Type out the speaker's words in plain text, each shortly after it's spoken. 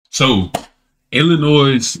So,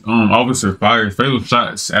 Illinois officer fires fatal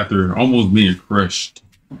shots after almost being crushed.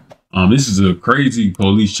 This is a crazy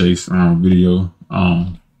police chase video.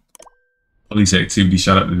 Police activity.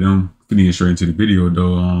 Shout out to them. Getting straight into the video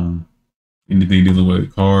though. Anything dealing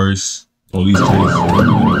with cars, police chase. Hey,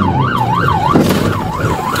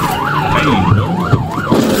 bro.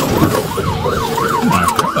 Oh my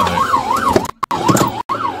God.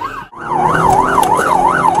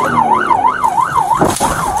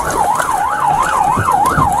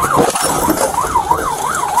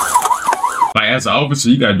 Like as an officer,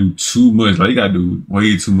 you gotta do too much. Like you gotta do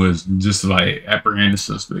way too much just to like apprehend the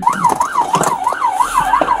suspect.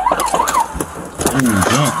 Ooh,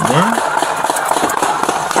 jump, bro.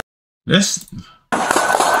 That's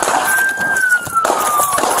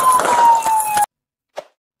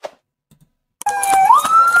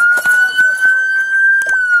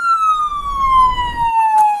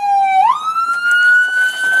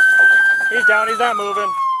he's down, he's not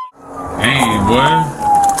moving. dang, boy.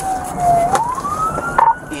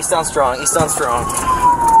 East on strong, east on strong.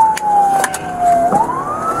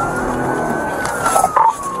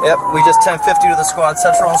 Yep, we just 1050 to the squad.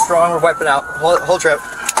 Central on strong, we're wiping out. Whole trip.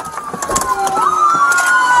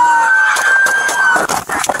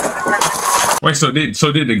 Wait, so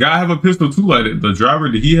did the guy have a pistol too? Like the driver,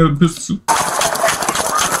 did he have a pistol too?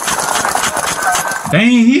 Dang,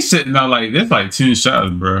 he's sitting out like that's like 10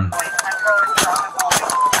 shots, bro.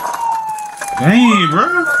 Dang,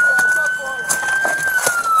 bro.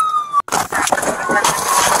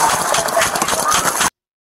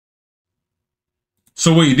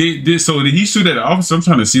 So wait, did he shoot at the officer? I'm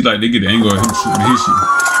trying to see like they get the angle of him shooting his shit.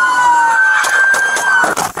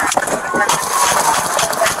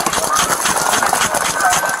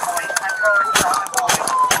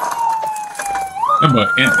 That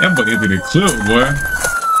but into the clip, boy.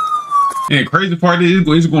 And the crazy part is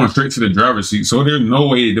he's going straight to the driver's seat, so there's no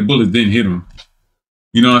way the bullets didn't hit him.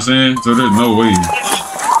 You know what I'm saying? So there's no way.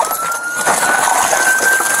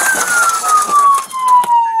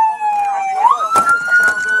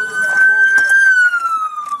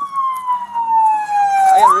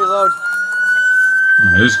 'Reload.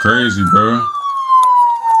 It's crazy, bro.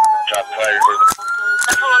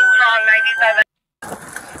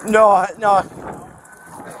 No.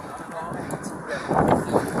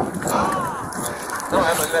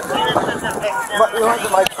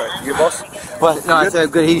 Your boss? But no, I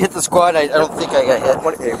said good. He hit the squad. I don't think I got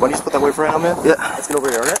hit. Hey, why don't you split that way for right now, man? Yeah. Let's get over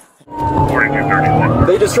here, alright? 4231.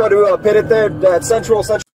 They just tried to pit it there at Central.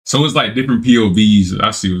 So it's like different POVs.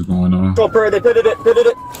 I see what's going on. They pitted it.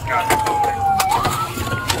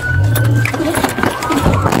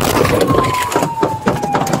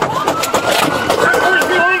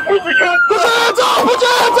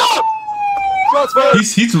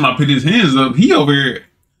 He's talking about put his hands up. He over here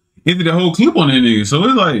ended the whole clip on that nigga. So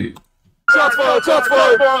it's like Shots fired.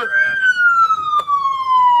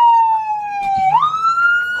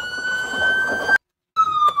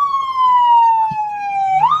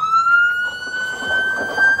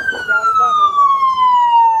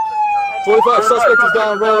 45 suspect is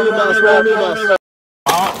down. Roll your mask. You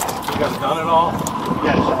guys done it all?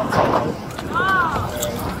 Yes.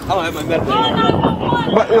 I don't have my medical.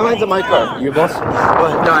 Mine's in my car. You boss?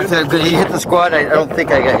 But no, I said good. He hit the squad. I don't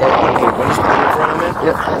think I got hit.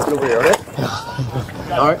 Yeah. Let's get over here,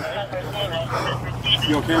 alright?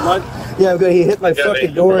 You okay, bud? Yeah, I'm good. He hit my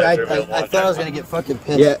fucking door. I thought I was gonna get fucking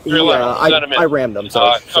pissed. Yeah, I rammed him. So.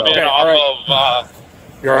 Okay, off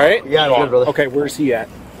of. You alright? Yeah, I'm good, brother. Okay, where's he at?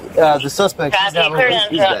 The suspect. He's not moving.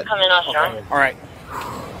 He's dead. Okay. Alright.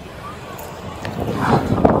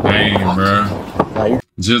 dang, bro.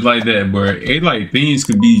 Just like that, bro. It like things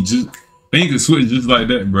could switch just like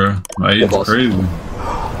that, bro. Like it's crazy.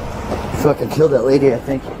 Fucking killed that lady, I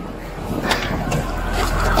think.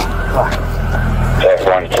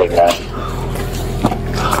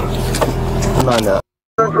 Come on now.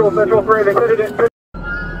 Central 3, they did it.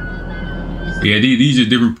 Yeah, these are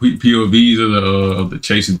different POVs of the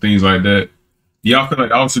chase and things like that. Y'all feel like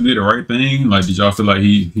the officer did the right thing? Like, did y'all feel like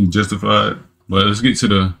he justified? But let's get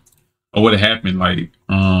to what happened, like,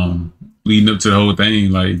 leading up to the whole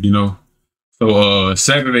thing, like, you know. So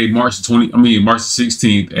Saturday, March the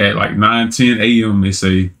 16th at like 9:10 a.m. they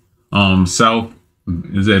say, south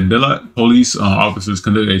is at Bilot. Police officers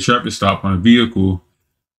conducted a traffic stop on a vehicle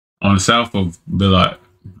on the south of Bilot.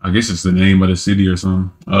 I guess it's the name of the city or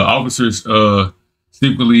something. Officers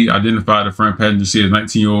typically identified the front passenger seat as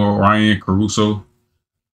 19-year-old Ryan Caruso.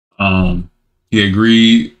 He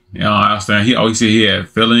agreed. Outstanding. He said he had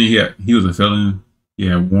felony. He was a felon. He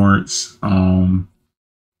had warrants. Then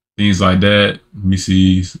things like that. Let me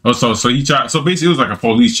see. Oh, so he tried. So basically, it was like a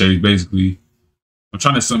police chase. Basically, I'm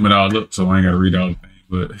trying to sum it all up, so I ain't gotta read all the things.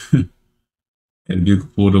 But had the vehicle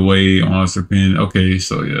pulled away on Serpent. Okay,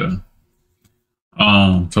 so yeah.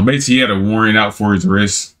 So basically, he had a warrant out for his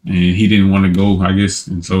arrest, and he didn't want to go, I guess,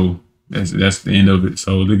 and so that's the end of it.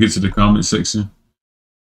 So let's get to the comment section.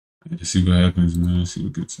 Let's see what happens, man. Let's see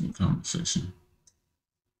what gets in the comment section.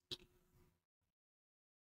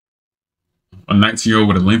 A 19-year-old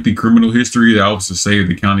with a lengthy criminal history. The officer saved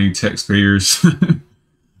the county taxpayers.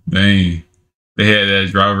 Dang. They had that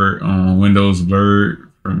driver on windows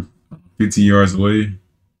blurred from 15 yards away.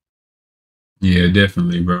 Yeah,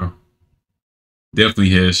 definitely, bro.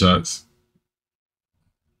 Definitely headshots.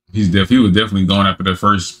 He was definitely going after the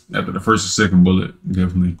first or second bullet.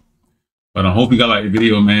 Definitely. But I hope you got like the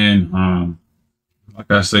video, man. Like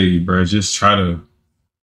I say, bro, just try to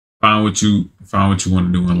find what you want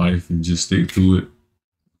to do in life and just stick to it.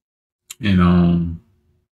 And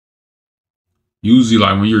usually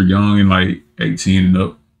like when you're young and like 18 and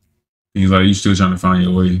up, things like you still trying to find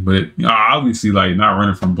your way. But obviously like not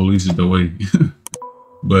running from police is the way.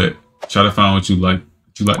 But try to find what you like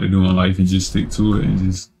to do in life and just stick to it and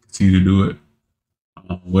just continue to do it.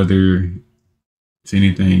 Whether it's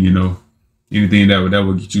anything, anything that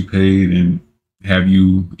would get you paid and have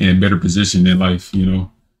you in a better position in life,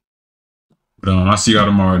 But I'll see y'all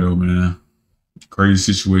tomorrow though, man.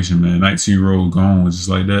 Crazy situation, man. 19-year-old gone just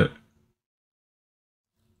like that.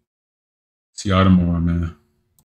 See y'all tomorrow, man.